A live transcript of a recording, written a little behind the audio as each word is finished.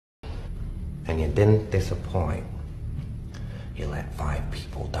And you didn't disappoint. You let 5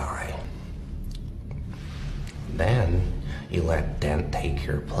 people die. Then you let Dent take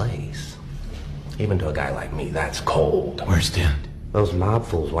your place. Even to a guy like me, that's cold. Where's Dent? Those mob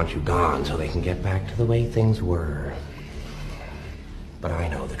fools want you gone so they can get back to the way things were. But I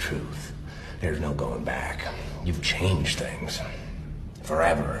know the truth. There's no going back. You've changed things.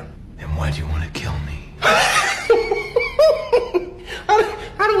 Forever. And why'd you want to kill me?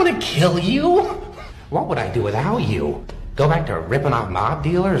 I don't want to kill you. What would I do without you? Go back to ripping off mob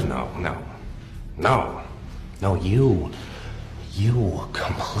dealers? No. No, you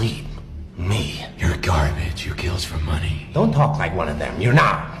complete me. You're garbage. You kills for money. Don't talk like one of them. You're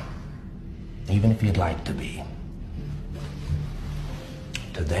not. Even if you'd like to be.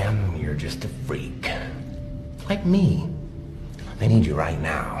 To them, you're just a freak. Like me. They need you right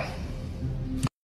now.